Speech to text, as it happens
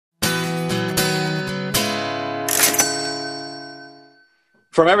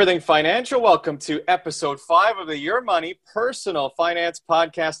From Everything Financial, welcome to episode 5 of the Your Money Personal Finance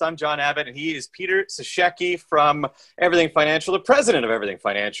Podcast. I'm John Abbott, and he is Peter Sashecki from Everything Financial, the president of Everything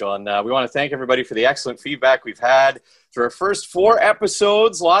Financial. And we want to thank everybody for the excellent feedback we've had through our first 4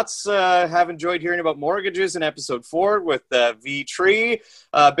 episodes. Lots have enjoyed hearing about mortgages in episode 4 with V-Tree.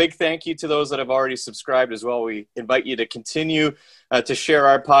 Big thank you to those that have already subscribed as well. We invite you to continue to share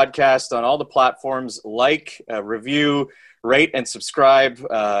our podcast on all the platforms, review, rate and subscribe,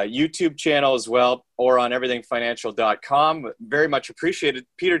 YouTube channel as well, or on everythingfinancial.com. Very much appreciated.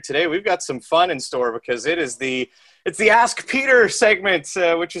 Peter, today we've got some fun in store because it's the Ask Peter segment,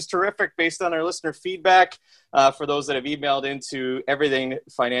 which is terrific based on our listener feedback. For those that have emailed into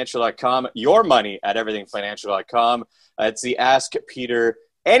everythingfinancial.com, your money at everythingfinancial.com. It's the Ask Peter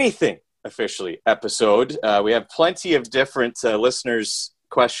Anything officially episode. We have plenty of different listeners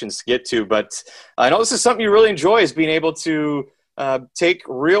questions to get to, but I know this is something you really enjoy, is being able to take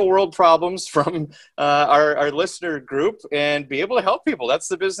real world problems from our listener group and be able to help people. That's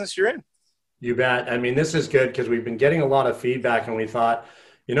the business you're in. You bet. I mean, this is good because we've been getting a lot of feedback, and we thought,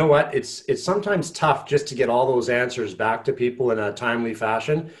 you know what, it's sometimes tough just to get all those answers back to people in a timely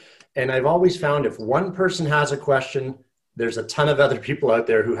fashion. And I've always found if one person has a question, there's a ton of other people out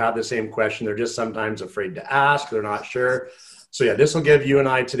there who have the same question. They're just sometimes afraid to ask. They're not sure. So yeah, this will give you and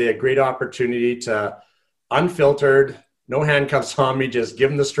I today a great opportunity to, unfiltered, no handcuffs on me, just give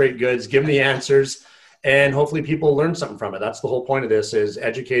them the straight goods, give them the answers, and hopefully people learn something from it. That's the whole point of this, is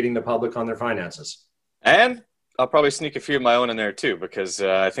educating the public on their finances. And I'll probably sneak a few of my own in there too, because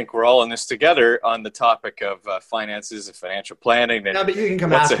I think we're all in this together on the topic of finances and financial planning. And yeah, but you can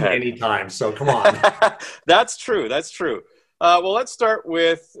come ask me anytime, so come on. That's true. Well, let's start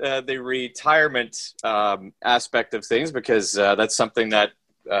with the retirement aspect of things, because that's something that,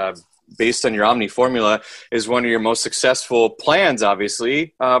 based on your Omni formula, is one of your most successful plans,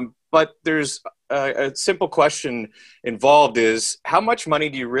 obviously. But there's a simple question involved, is how much money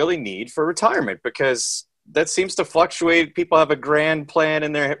do you really need for retirement? Because that seems to fluctuate. People have a grand plan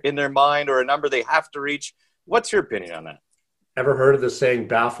in their mind, or a number they have to reach. What's your opinion on that? Ever heard of the saying,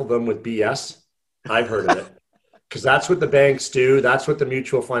 baffle them with BS? I've heard of it. Because that's what the banks do. That's what the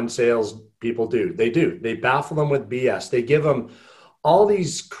mutual fund sales people do. They baffle them with BS. They give them all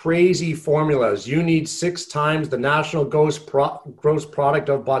these crazy formulas. You need 6 times the national gross product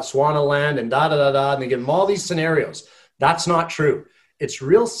of Botswana land and da-da-da-da. And they give them all these scenarios. That's not true. It's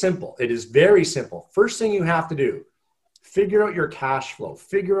real simple. It is very simple. First thing you have to do, figure out your cash flow.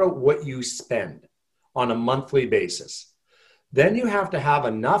 Figure out what you spend on a monthly basis. Then you have to have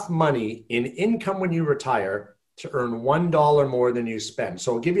enough money in income when you retire to earn $1 more than you spend.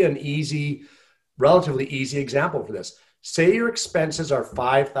 So I'll give you an relatively easy example for this. Say your expenses are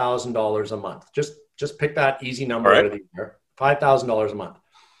 $5,000 a month. Just pick that easy number out of the year, $5,000 a month.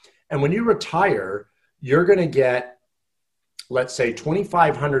 And when you retire, you're going to get, let's say,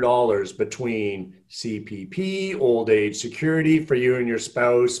 $2,500 between CPP, old age security for you and your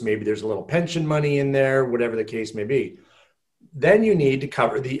spouse. Maybe there's a little pension money in there, whatever the case may be. Then you need to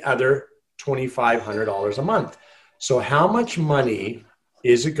cover the other $2,500 a month. So how much money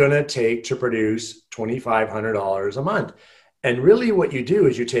is it going to take to produce $2,500 a month? And really what you do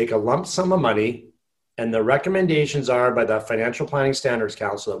is you take a lump sum of money, and the recommendations are by the Financial Planning Standards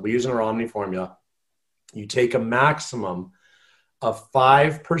Council that we use in our Omni formula. You take a maximum of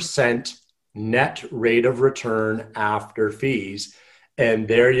 5% net rate of return after fees. And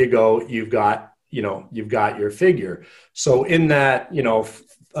there you go. You've got your figure. So in that,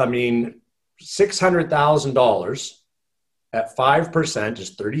 $600,000 at 5%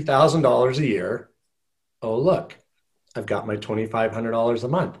 is $30,000 a year. Oh, look, I've got my $2,500 a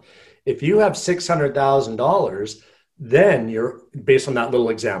month. If you have $600,000, then you're, based on that little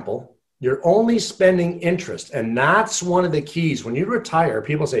example, you're only spending interest. And that's one of the keys. When you retire,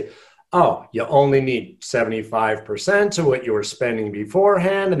 people say, oh, you only need 75% of what you were spending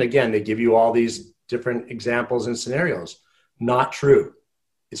beforehand. And again, they give you all these different examples and scenarios. Not true.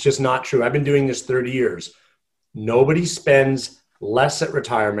 It's just not true. I've been doing this 30 years. Nobody spends less at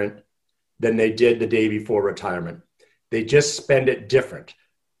retirement than they did the day before retirement. They just spend it different.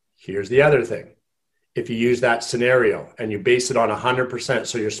 Here's the other thing. If you use that scenario and you base it on 100%,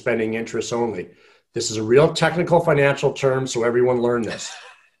 so you're spending interest only. This is a real technical financial term, so everyone learn this.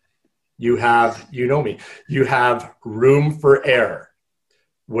 You have room for error.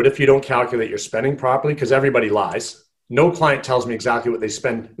 What if you don't calculate your spending properly? Because everybody lies. No client tells me exactly what they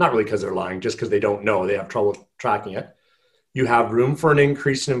spend, not really because they're lying, just because they don't know. They have trouble tracking it. You have room for an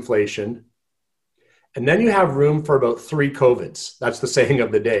increase in inflation. And then you have room for about 3 COVIDs. That's the saying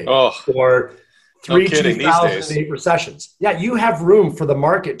of the day. Oh. Or No kidding, these days. 2008 recessions. Yeah, you have room for the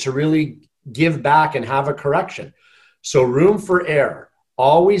market to really give back and have a correction. So room for error.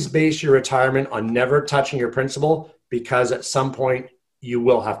 Always base your retirement on never touching your principal, because at some point you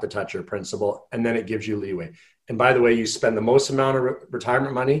will have to touch your principal, and then it gives you leeway. And by the way, you spend the most amount of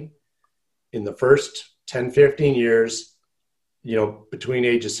retirement money in the first 10, 15 years, between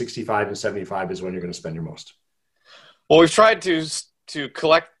ages 65 and 75 is when you're going to spend your most. Well, we've tried to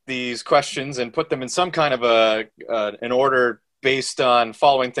collect these questions and put them in some kind of an order based on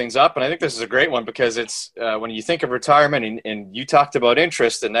following things up. And I think this is a great one, because it's when you think of retirement, and you talked about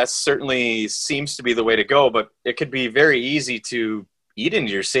interest, and that certainly seems to be the way to go, but it could be very easy to eat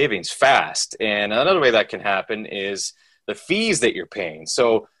into your savings fast. And another way that can happen is the fees that you're paying.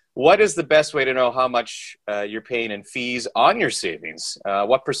 So what is the best way to know how much you're paying in fees on your savings?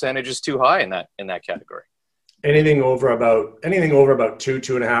 What percentage is too high in that category? Anything over about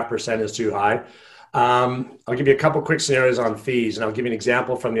 2.5% is too high. I'll give you a couple quick scenarios on fees, and I'll give you an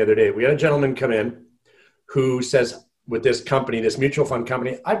example from the other day. We had a gentleman come in who says, with this company, this mutual fund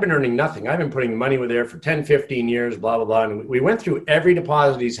company, I've been earning nothing. I've been putting money with there for 10, 15 years, blah, blah, blah. And we went through every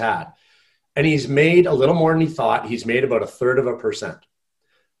deposit he's had, and he's made a little more than he thought. He's made about 1/3%.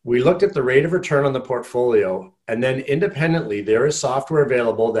 We looked at the rate of return on the portfolio, and then independently, there is software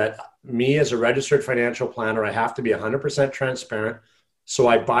available that me as a registered financial planner, I have to be 100% transparent. So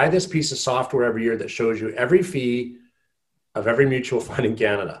I buy this piece of software every year that shows you every fee of every mutual fund in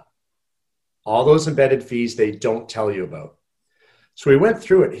Canada. All those embedded fees they don't tell you about. So we went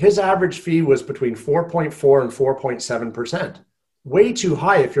through it. His average fee was between 4.4 and 4.7%. Way too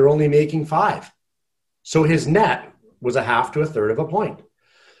high if you're only making 5. So his net was 1/2 to 1/3 of a point.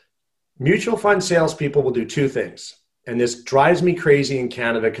 Mutual fund salespeople will do two things. And this drives me crazy in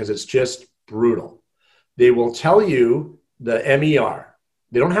Canada because it's just brutal. They will tell you the MER.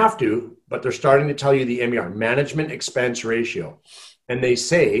 They don't have to, but they're starting to tell you the MER, management expense ratio. And they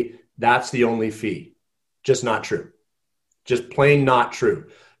say that's the only fee. Just not true. Just plain not true.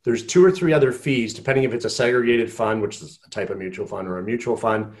 There's 2 or 3 other fees, depending if it's a segregated fund, which is a type of mutual fund, or a mutual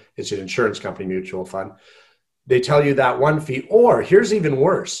fund, it's an insurance company mutual fund. They tell you that one fee, or here's even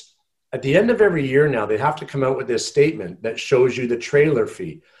worse. At the end of every year now, they have to come out with this statement that shows you the trailer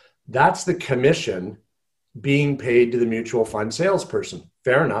fee. That's the commission being paid to the mutual fund salesperson.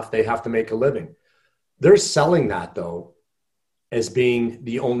 Fair enough, they have to make a living. They're selling that, though, as being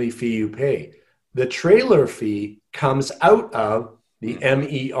the only fee you pay. The trailer fee comes out of the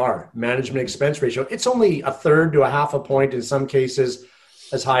MER, management expense ratio. It's only 1/3 to 1/2 a point, in some cases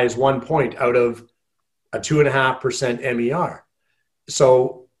as high as 1 point out of a 2.5% MER.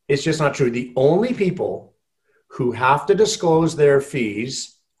 So it's just not true. The only people who have to disclose their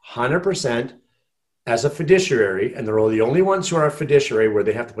fees 100% as a fiduciary, and they're the only ones who are a fiduciary where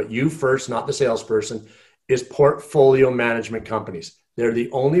they have to put you first, not the salesperson, is portfolio management companies. They're the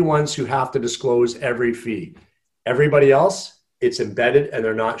only ones who have to disclose every fee. Everybody else, it's embedded and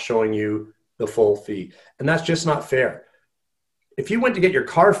they're not showing you the full fee. And that's just not fair. If you went to get your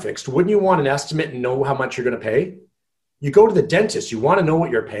car fixed, wouldn't you want an estimate and know how much you're going to pay? You go to the dentist, you want to know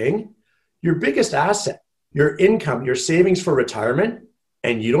what you're paying? Your biggest asset, your income, your savings for retirement,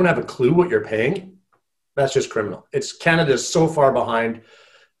 and you don't have a clue what you're paying? That's just criminal. Canada's so far behind,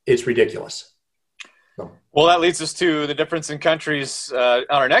 it's ridiculous. Well, that leads us to the difference in countries on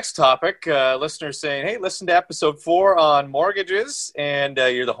our next topic. Listeners saying, hey, listen to episode 4 on mortgages, and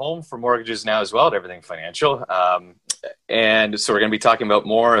you're the home for mortgages now as well at Everything Financial. And so we're going to be talking about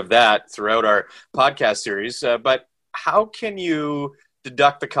more of that throughout our podcast series. But how can you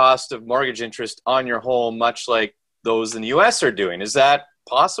deduct the cost of mortgage interest on your home, much like those in the US are doing? Is that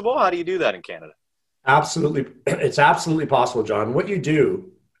possible? How do you do that in Canada? Absolutely. It's absolutely possible, John. What you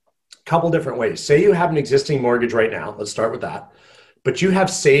do, a couple different ways. Say you have an existing mortgage right now. Let's start with that. But you have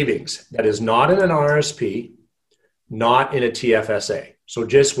savings that is not in an RSP, not in a TFSA. So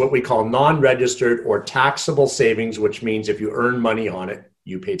just what we call non-registered or taxable savings, which means if you earn money on it,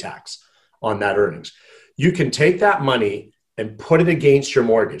 you pay tax on that earnings. You can take that money and put it against your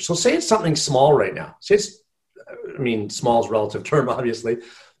mortgage. So say it's something small right now. Small is a relative term, obviously,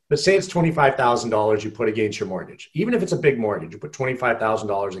 but say it's $25,000 you put against your mortgage. Even if it's a big mortgage, you put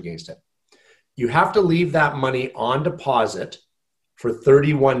 $25,000 against it. You have to leave that money on deposit for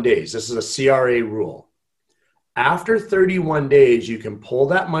 31 days. This is a CRA rule. After 31 days, you can pull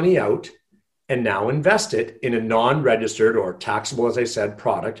that money out and now invest it in a non-registered or taxable, as I said,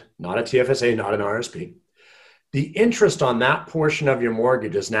 product, not a TFSA, not an RSP. The interest on that portion of your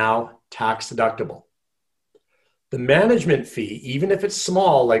mortgage is now tax deductible. The management fee, even if it's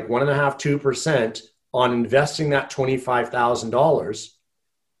small, like 1.5%, 2% on investing that $25,000,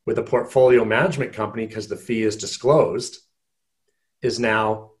 with a portfolio management company, because the fee is disclosed, is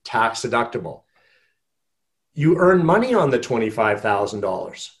now tax deductible. You earn money on the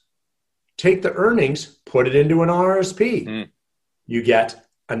 $25,000. Take the earnings, put it into an RSP. You get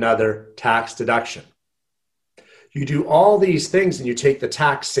another tax deduction. You do all these things and you take the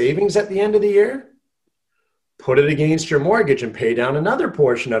tax savings at the end of the year, put it against your mortgage and pay down another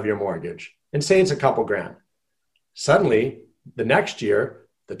portion of your mortgage, and say it's a couple grand. Suddenly, the next year,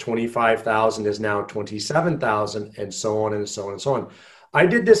 the $25,000 is now $27,000, and so on and so on and so on. I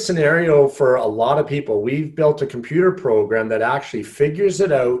did this scenario for a lot of people. We've built a computer program that actually figures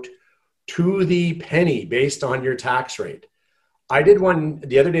it out to the penny based on your tax rate. I did one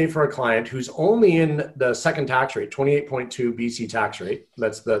the other day for a client who's only in the second tax rate, 28.2 BC tax rate.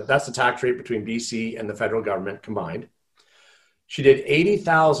 That's the tax rate between BC and the federal government combined. She did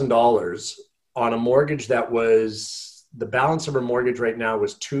 $80,000 on a mortgage that was, the balance of her mortgage right now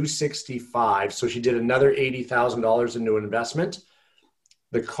was $265,000. So she did another $80,000 into an investment.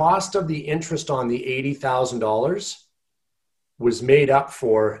 The cost of the interest on the $80,000 was made up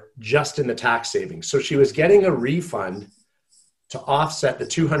for just in the tax savings. So she was getting a refund to offset the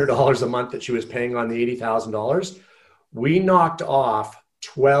 $200 a month that she was paying on the $80,000. We knocked off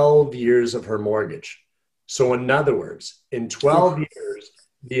 12 years of her mortgage. So in other words, in 12 years,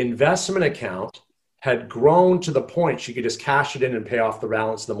 the investment account had grown to the point she could just cash it in and pay off the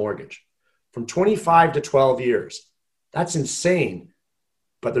balance of the mortgage. From 25 to 12 years. That's insane.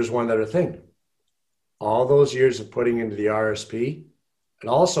 But there's one other thing. All those years of putting into the RSP, it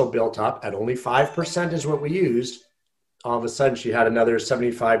also built up at only 5% is what we used. All of a sudden, she had another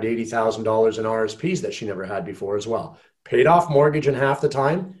 $75,000 to $80,000 in RSPs that she never had before as well. Paid off mortgage in half the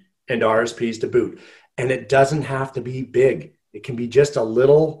time and RSPs to boot. And it doesn't have to be big. It can be just a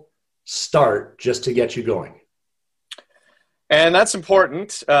little start just to get you going. And that's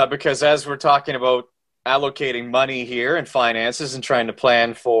important because as we're talking about allocating money here and finances and trying to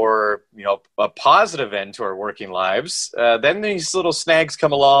plan for, a positive end to our working lives, then these little snags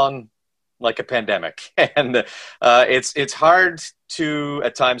come along like a pandemic. And it's hard to,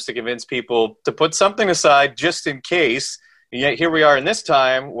 at times, to convince people to put something aside just in case. And yet here we are in this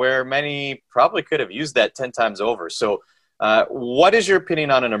time where many probably could have used that 10 times over. So what is your opinion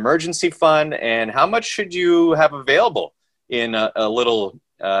on an emergency fund, and how much should you have available in a little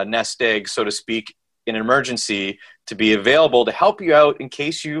nest egg, so to speak, in an emergency to be available to help you out in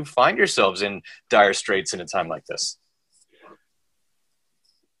case you find yourselves in dire straits in a time like this?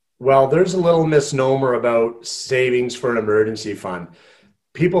 Well, there's a little misnomer about savings for an emergency fund.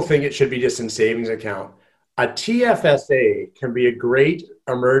 People think it should be just in savings account. A TFSA can be a great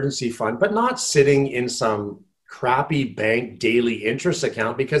emergency fund, but not sitting in some crappy bank daily interest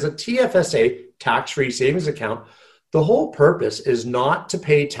account, because a TFSA, tax-free savings account, the whole purpose is not to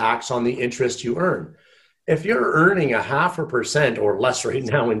pay tax on the interest you earn. If you're earning 0.5% or less right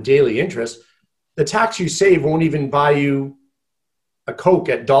now in daily interest, the tax you save won't even buy you a Coke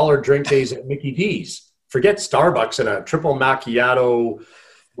at dollar drink days at Mickey D's. Forget Starbucks and a triple macchiato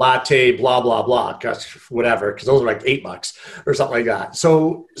latte, blah, blah, blah, whatever, because those are like $8 or something like that.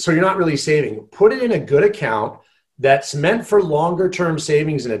 So you're not really saving. Put it in a good account that's meant for longer term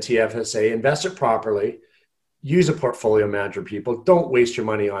savings in a TFSA. Invest it properly. Use a portfolio manager, people. Don't waste your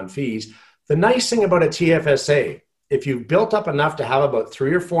money on fees. The nice thing about a TFSA, if you've built up enough to have about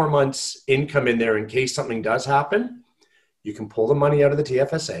 3 or 4 months income in there in case something does happen, you can pull the money out of the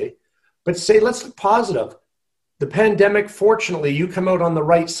TFSA. But say, let's look positive. The pandemic, fortunately, you come out on the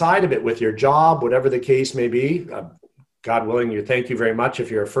right side of it with your job, whatever the case may be. God willing, thank you very much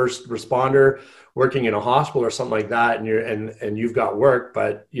if you're a first responder working in a hospital or something like that, and you've got work,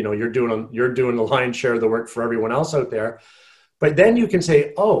 but you're doing the lion's share of the work for everyone else out there. But then you can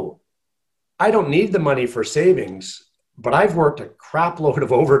say, oh, I don't need the money for savings, but I've worked a crap load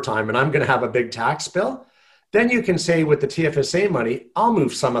of overtime and I'm going to have a big tax bill. Then you can say, with the TFSA money, I'll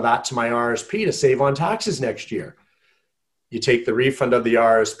move some of that to my RSP to save on taxes next year. You take the refund of the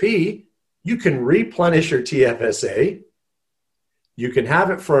RSP, you can replenish your TFSA. You can have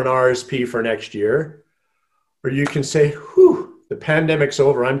it for an RSP for next year, or you can say, whew, the pandemic's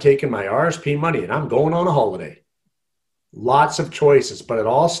over. I'm taking my RSP money and I'm going on a holiday. Lots of choices, but it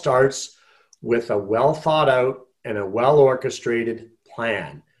all starts with a well thought out and a well orchestrated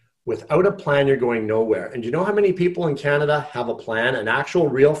plan. Without a plan, you're going nowhere. And do you know how many people in Canada have a plan, an actual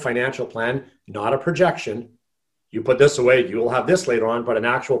real financial plan, not a projection? You put this away, you will have this later on, but an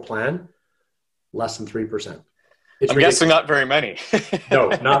actual plan, less than 3%. I'm guessing not very many. No,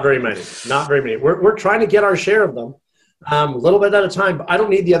 not very many. Not very many. We're trying to get our share of them, A little bit at a time. But I don't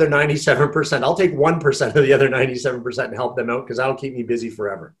need the other 97%. I'll take 1% of the other 97% and help them out because that'll keep me busy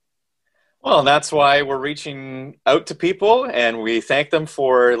forever. Well, that's why we're reaching out to people, and we thank them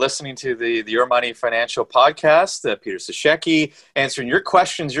for listening to the Your Money Financial podcast. Peter Seshecki answering your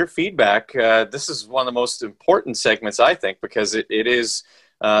questions, your feedback. This is one of the most important segments, I think, because it is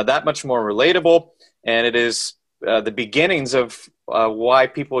that much more relatable, and it is the beginnings of why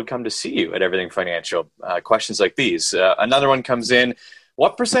people would come to see you at Everything Financial. Questions like these. Another one comes in.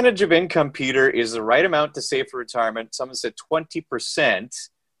 What percentage of income, Peter, is the right amount to save for retirement? Someone said 20%.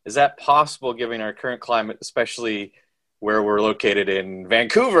 Is that possible given our current climate, especially where we're located in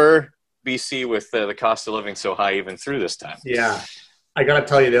Vancouver, BC, with the cost of living so high even through this time? Yeah, I got to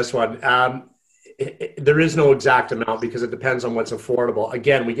tell you this one. There is no exact amount because it depends on what's affordable.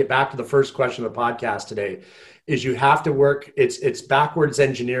 Again, we get back to the first question of the podcast today, is you have to work, it's backwards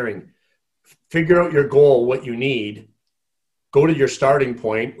engineering. Figure out your goal, what you need. Go to your starting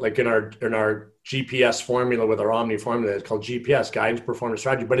point, like in our GPS formula with our Omni formula. It's called GPS, Guidance Performance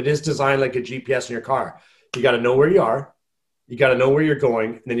Strategy, but it is designed like a GPS in your car. You got to know where you are. You got to know where you're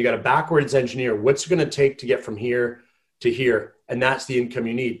going. And then you got to backwards engineer what's going to take to get from here to here. And that's the income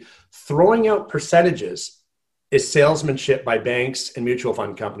you need. Throwing out percentages is salesmanship by banks and mutual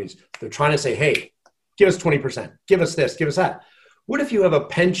fund companies. They're trying to say, hey, give us 20%, give us this, give us that. What if you have a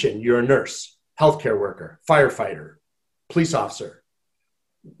pension? You're a nurse, healthcare worker, firefighter, police officer,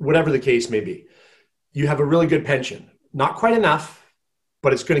 whatever the case may be. You have a really good pension. Not quite enough,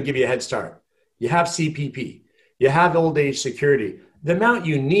 but it's going to give you a head start. You have CPP. You have old age security. The amount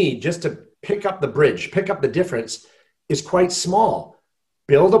you need just to pick up the bridge, pick up the difference is quite small.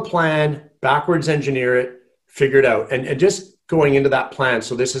 Build a plan, backwards engineer it, figure it out. And just going into that plan.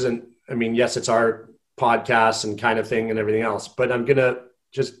 So this isn't, I mean, yes, it's our podcast and kind of thing and everything else, but I'm going to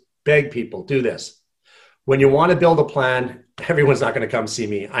just beg people, do this. When you want to build a plan, everyone's not going to come see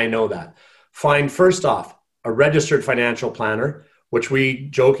me. I know that. Find, first off, a registered financial planner, which we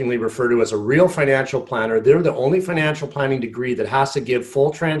jokingly refer to as a real financial planner. They're the only financial planning degree that has to give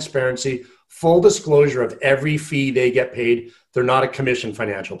full transparency, full disclosure of every fee they get paid. They're not a commission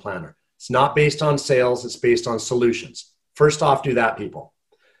financial planner. It's not based on sales. It's based on solutions. First off, do that, people.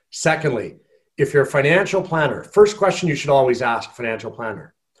 Secondly, if you're a financial planner, first question you should always ask a financial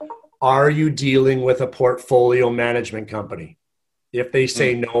planner, are you dealing with a portfolio management company? If they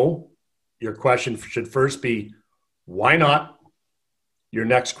say no, your question should first be, why not? Your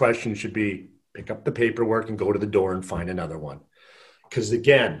next question should be, pick up the paperwork and go to the door and find another one. Because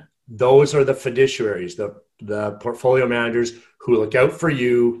again, those are the fiduciaries, the portfolio managers who look out for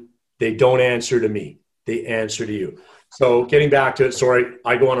you. They don't answer to me. They answer to you. So getting back to it, sorry,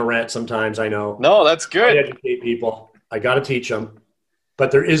 I go on a rant sometimes, I know. No, that's good. I educate people. I got to teach them. But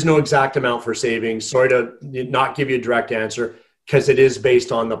there is no exact amount for savings. Sorry to not give you a direct answer because it is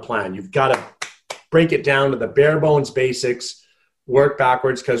based on the plan. You've got to break it down to the bare bones basics, work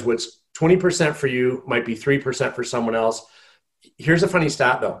backwards, because what's 20% for you might be 3% for someone else. Here's a funny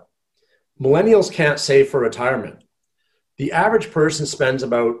stat though. Millennials can't save for retirement. The average person spends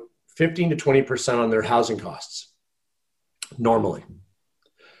about 15 to 20% on their housing costs normally.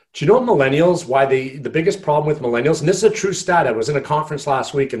 Do you know millennials, why the biggest problem with millennials, and this is a true stat. I was in a conference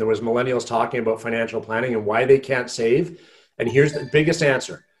last week and there was millennials talking about financial planning and why they can't save. And here's the biggest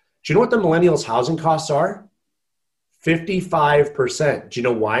answer. Do you know what the millennials' housing costs are? 55%. Do you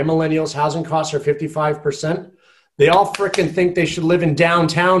know why millennials' housing costs are 55%? They all freaking think they should live in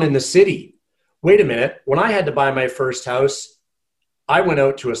downtown in the city. Wait a minute. When I had to buy my first house, I went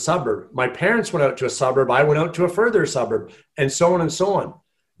out to a suburb. My parents went out to a suburb. I went out to a further suburb, and so on and so on.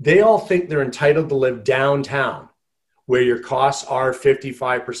 They all think they're entitled to live downtown where your costs are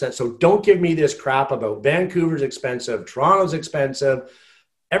 55%. So don't give me this crap about Vancouver's expensive, Toronto's expensive.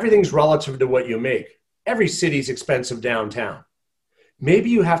 Everything's relative to what you make. Every city's expensive downtown.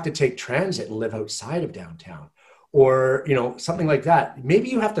 Maybe you have to take transit and live outside of downtown or, something like that. Maybe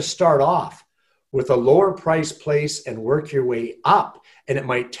you have to start off with a lower price place and work your way up. And it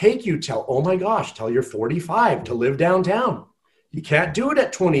might take you till you're 45 to live downtown. You can't do it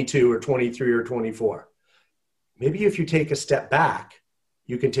at 22 or 23 or 24. Maybe if you take a step back,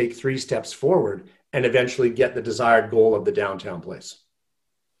 you can take 3 steps forward and eventually get the desired goal of the downtown place.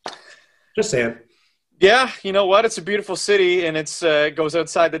 Just saying. Yeah, you know what? It's a beautiful city, and it goes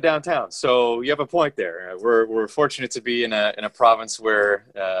outside the downtown. So you have a point there. We're fortunate to be in a province where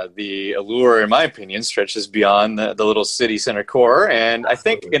the allure, in my opinion, stretches beyond the little city center core. And I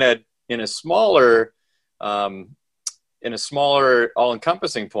think in a smaller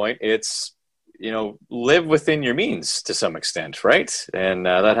all-encompassing point, it's, live within your means to some extent, right? And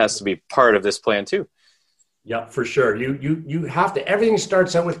that has to be part of this plan too. Yeah, for sure. You have to, everything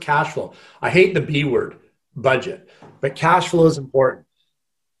starts out with cash flow. I hate the B word, budget, but cash flow is important.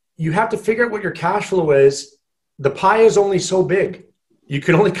 You have to figure out what your cash flow is. The pie is only so big. You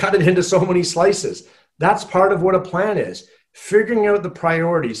can only cut it into so many slices. That's part of what a plan is. Figuring out the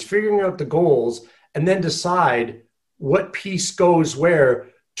priorities, figuring out the goals, and then decide what piece goes where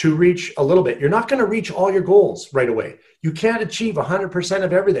to reach a little bit. You're not going to reach all your goals right away. You can't achieve 100%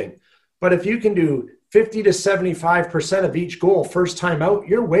 of everything. But if you can do 50 to 75% of each goal first time out,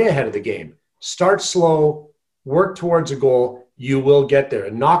 you're way ahead of the game. Start slow, work towards a goal. You will get there,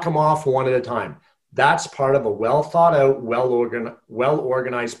 and knock them off one at a time. That's part of a well thought out, well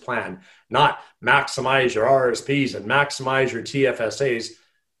organized plan, not maximize your RSPs and maximize your TFSAs.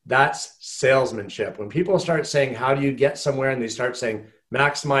 That's salesmanship. When people start saying, how do you get somewhere? And they start saying,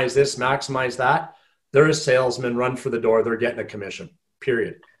 maximize this, maximize that. They're a salesman, run for the door. They're getting a commission,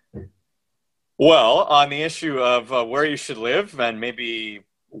 period. Well, on the issue of where you should live and maybe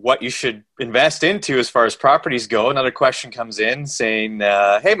what you should invest into as far as properties go, another question comes in saying,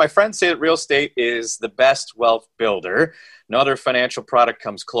 hey, my friends say that real estate is the best wealth builder. No other financial product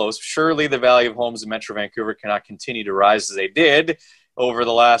comes close. Surely the value of homes in Metro Vancouver cannot continue to rise as they did over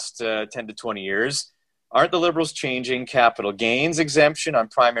the last 10 to 20 years. Aren't the Liberals changing capital gains exemption on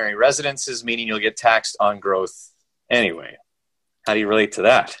primary residences, meaning you'll get taxed on growth anyway? How do you relate to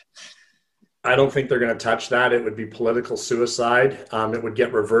that? I don't think they're going to touch that. It would be political suicide. It would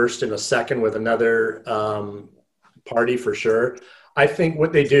get reversed in a second with another party for sure. I think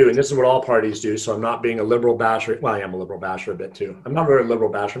what they do, and this is what all parties do, so I'm not being a Liberal basher. Well, I am a Liberal basher a bit too. I'm not a very Liberal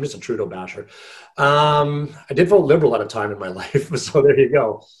basher. I'm just a Trudeau basher. I did vote Liberal at a time in my life, so there you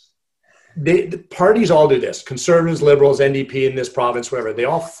go. The parties all do this. Conservatives, Liberals, NDP in this province, whatever. They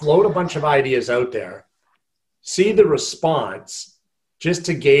all float a bunch of ideas out there, see the response, just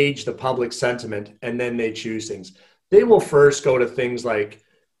to gauge the public sentiment, and then they choose things. They will first go to things like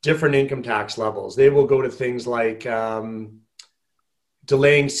different income tax levels. They will go to things like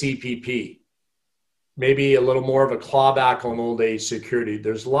delaying CPP, maybe a little more of a clawback on old age security.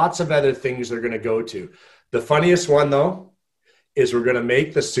 There's lots of other things they're going to go to. The funniest one, though, is we're going to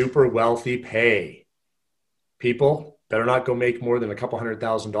make the super wealthy pay. People better not go make more than a couple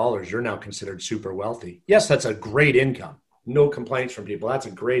 $100,000. You're now considered super wealthy. Yes, that's a great income. No complaints from people. That's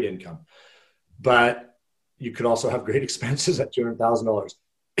a great income. But you could also have great expenses at $200,000.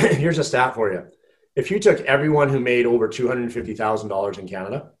 Here's a stat for you. If you took everyone who made over $250,000 in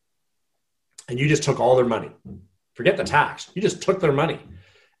Canada and you just took all their money, forget the tax, you just took their money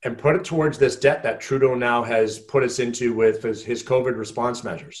and put it towards this debt that Trudeau now has put us into with his COVID response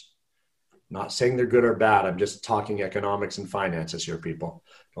measures. Not saying they're good or bad. I'm just talking economics and finances here, people.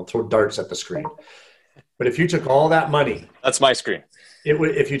 Don't throw darts at the screen. But if you took all that money, that's my screen.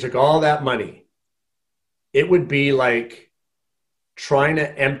 If you took all that money, it would be like trying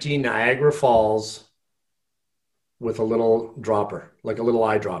to empty Niagara Falls with a little dropper, like a little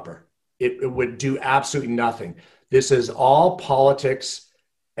eyedropper. It would do absolutely nothing. This is all politics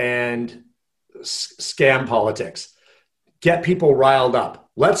and scam politics. Get people riled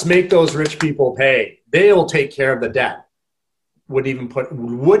up. Let's make those rich people pay. They'll take care of the debt.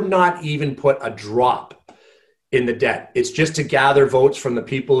 Would not even put a drop in the debt. It's just to gather votes from the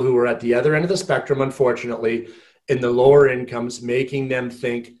people who are at the other end of the spectrum, unfortunately, in the lower incomes, making them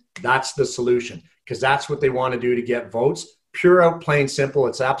think that's the solution, because that's what they want to do to get votes. Pure out, plain simple.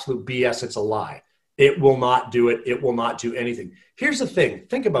 It's absolute BS. It's a lie. It will not do it. It will not do anything. Here's the thing.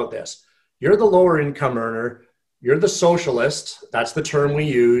 Think about this. You're the lower income earner. You're the socialist. That's the term we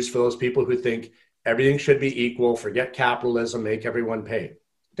use for those people who think everything should be equal, forget capitalism, make everyone pay.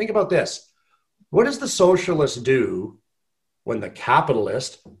 Think about this. What does the socialist do when the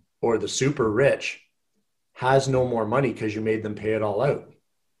capitalist or the super rich has no more money because you made them pay it all out?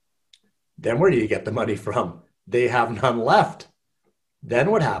 Then where do you get the money from? They have none left.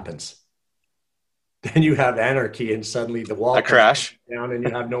 Then what happens? Then you have anarchy and suddenly the wall crash down and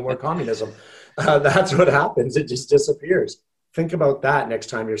you have no more communism. That's what happens. It just disappears. Think about that next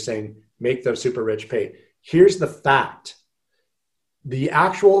time you're saying, make the super rich pay. Here's the fact.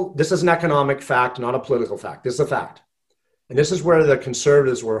 This is an economic fact, not a political fact. This is a fact. And this is where the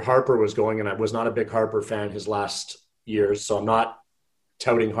conservatives, where Harper was going, and I was not a big Harper fan his last years, so I'm not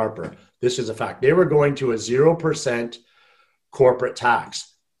touting Harper. This is a fact. They were going to a 0% corporate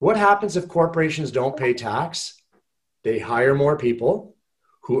tax. What happens if corporations don't pay tax? They hire more people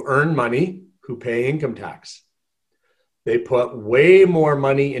who earn money, who pay income tax. They put way more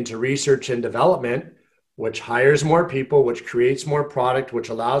money into research and development, which hires more people, which creates more product, which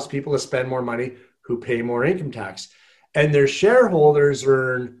allows people to spend more money, who pay more income tax. And their shareholders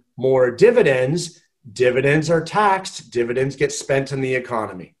earn more dividends Dividends are taxed. Dividends get spent in the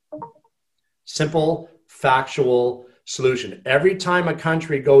economy. Simple, factual solution. Every time a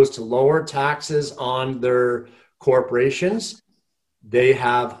country goes to lower taxes on their corporations, they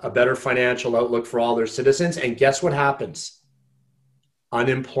have a better financial outlook for all their citizens. And guess what happens?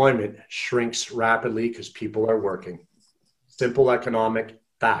 Unemployment shrinks rapidly because people are working. Simple economic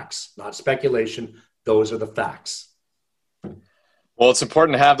facts, not speculation. Those are the facts. Well, it's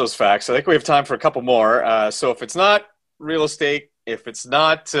important to have those facts. I think we have time for a couple more. So if it's not real estate, if it's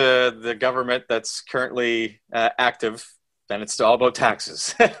not the government that's currently active, then it's all about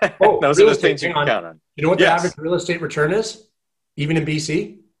taxes. Those are the things you can count on. You know what the average real estate return is? Even in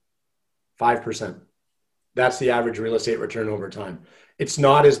BC? 5%. That's the average real estate return over time. It's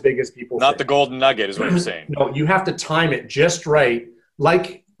not as big as people Not think. the golden nugget is what you're saying. No, you have to time it just right,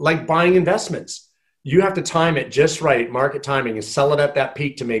 like buying investments. You have to time it just right, market timing, and sell it at that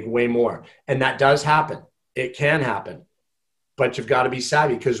peak to make way more. And that does happen. It can happen. But you've got to be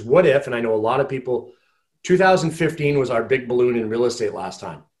savvy, because what if, and I know a lot of people, 2015 was our big balloon in real estate last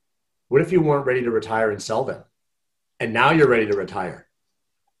time. What if you weren't ready to retire and sell them? And now you're ready to retire.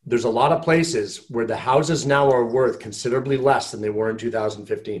 There's a lot of places where the houses now are worth considerably less than they were in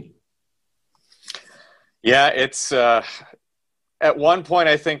 2015. Yeah, it's at one point,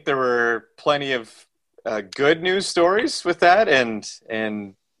 I think there were plenty of good news stories with that,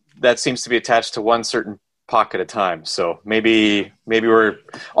 and that seems to be attached to one certain pocket at a time. So maybe we're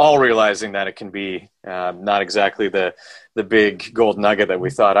all realizing that it can be not exactly the big gold nugget that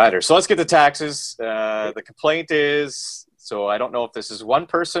we thought either. So let's get to taxes. The complaint is, so I don't know if this is one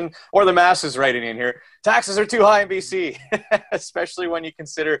person or the masses writing in here, taxes are too high in BC, especially when you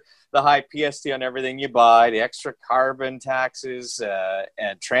consider the high PST on everything you buy, the extra carbon taxes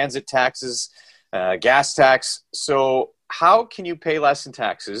and transit taxes, gas tax. So how can you pay less in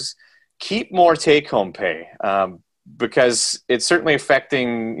taxes, keep more take-home pay? Because it's certainly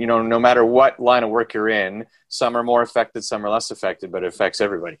affecting, no matter what line of work you're in, some are more affected, some are less affected, but it affects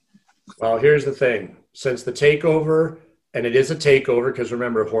everybody. Well, here's the thing. Since the takeover, and it is a takeover, because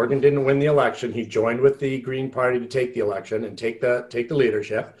remember, Horgan didn't win the election. He joined with the Green Party to take the election and take the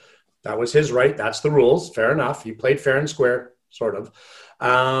leadership. That was his right. That's the rules. Fair enough. He played fair and square, sort of.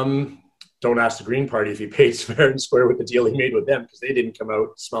 Don't ask the Green Party if he paid fair and square with the deal he made with them, because they didn't come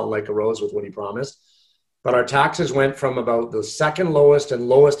out smelling like a rose with what he promised. But our taxes went from about the second lowest and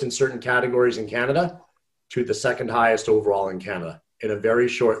lowest in certain categories in Canada to the second highest overall in Canada. In a very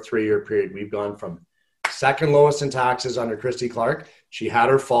short 3-year period, we've gone from second lowest in taxes under Christy Clark. She had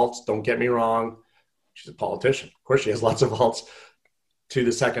her faults, don't get me wrong. She's a politician. Of course, she has lots of faults. To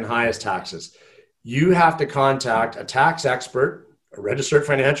the second highest taxes. You have to contact a tax expert, a registered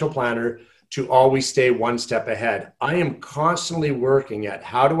financial planner, to always stay one step ahead. I am constantly working at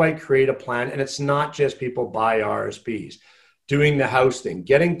how do I create a plan? And it's not just people buy RSPs, doing the house thing,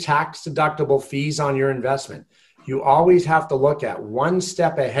 getting tax deductible fees on your investment. You always have to look at one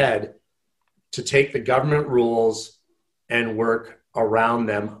step ahead to take the government rules and work around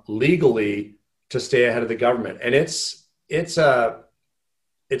them legally to stay ahead of the government. And it's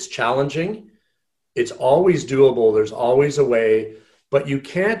challenging. It's always doable. There's always a way, but you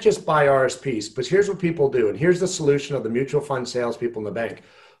can't just buy RSPs. But here's what people do. And here's the solution of the mutual fund salespeople in the bank.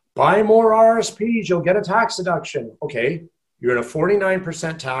 Buy more RSPs, you'll get a tax deduction. Okay, you're in a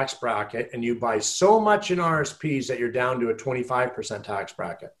 49% tax bracket and you buy so much in RSPs that you're down to a 25% tax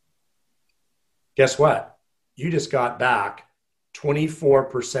bracket. Guess what? You just got back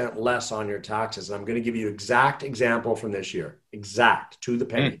 24% less on your taxes. And I'm going to give you an exact example from this year, exact to the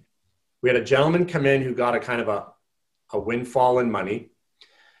penny. We had a gentleman come in who got a kind of a windfall in money,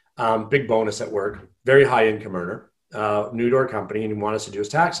 big bonus at work, very high income earner, new to our company, and he wanted us to do his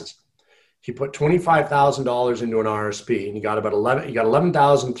taxes. He put $25,000 into an RSP and he got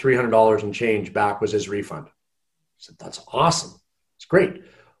 $11,300 and change back was his refund. I said, that's awesome. It's great.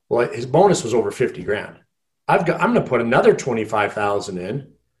 Well, his bonus was over 50 grand. I'm going to put another 25,000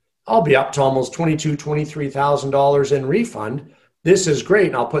 in. I'll be up to almost $23,000 in refund. This is great.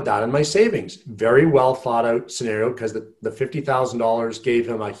 And I'll put that in my savings. Very well thought out scenario, because the $50,000 gave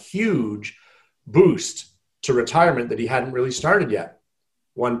him a huge boost to retirement that he hadn't really started yet.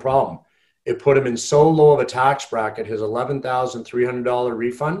 One problem. It put him in so low of a tax bracket, his $11,300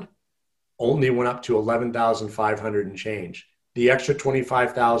 refund only went up to $11,500 and change. The extra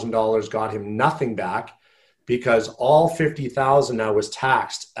 $25,000 got him nothing back, because all $50,000 now was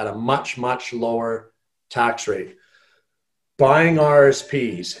taxed at a much, much lower tax rate. Buying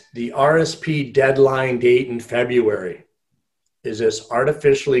RSPs, the RSP deadline date in February is this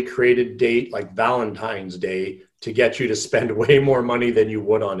artificially created date like Valentine's Day to get you to spend way more money than you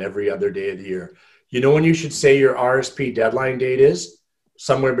would on every other day of the year. You know when you should say your RSP deadline date is?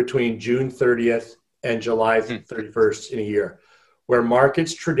 Somewhere between June 30th and July 31st in a year, where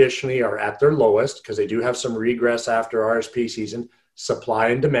markets traditionally are at their lowest because they do have some regress after RSP season, supply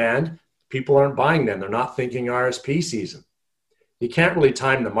and demand. People aren't buying them. They're not thinking RSP season. You can't really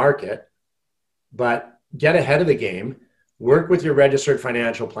time the market, but get ahead of the game, work with your registered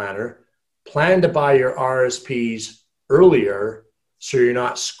financial planner, plan to buy your RSPs earlier so you're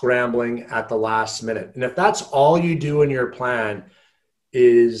not scrambling at the last minute. And if that's all you do in your plan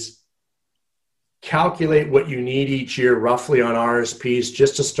is calculate what you need each year roughly on RSPs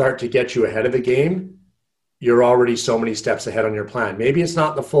just to start to get you ahead of the game, you're already so many steps ahead on your plan. Maybe it's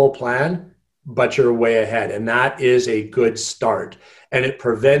not the full plan, but you're way ahead. And that is a good start. And it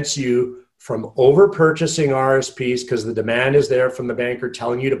prevents you from over purchasing RSPs because the demand is there from the banker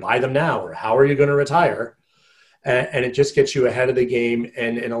telling you to buy them now, or how are you going to retire? And it just gets you ahead of the game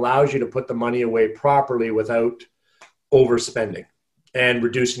and allows you to put the money away properly without overspending and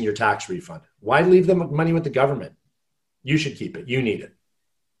reducing your tax refund. Why leave the money with the government? You should keep it. You need it.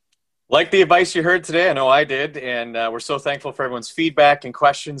 Like the advice you heard today, I know I did, and we're so thankful for everyone's feedback and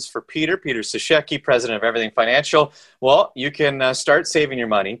questions for Peter Seshecki, president of Everything Financial. Well, you can start saving your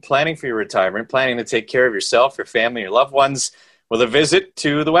money, planning for your retirement, planning to take care of yourself, your family, your loved ones, with a visit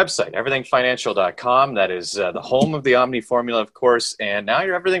to the website, everythingfinancial.com. That is the home of the Omni formula, of course, and now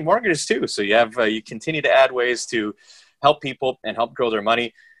your Everything Mortgages too. So you continue to add ways to help people and help grow their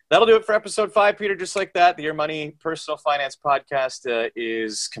money. That'll do it for episode 5, Peter. Just like that, the Your Money Personal Finance Podcast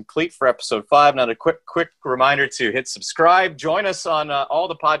is complete for episode 5. Now, a quick reminder to hit subscribe. Join us on all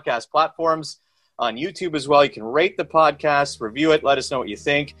the podcast platforms, on YouTube as well. You can rate the podcast, review it, let us know what you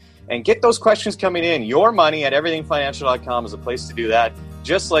think, and get those questions coming in. Your Money at everythingfinancial.com is a place to do that,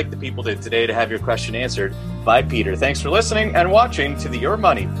 just like the people did today, to have your question answered by Peter. Thanks for listening and watching to the Your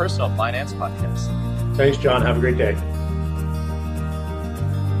Money Personal Finance Podcast. Thanks, John. Have a great day.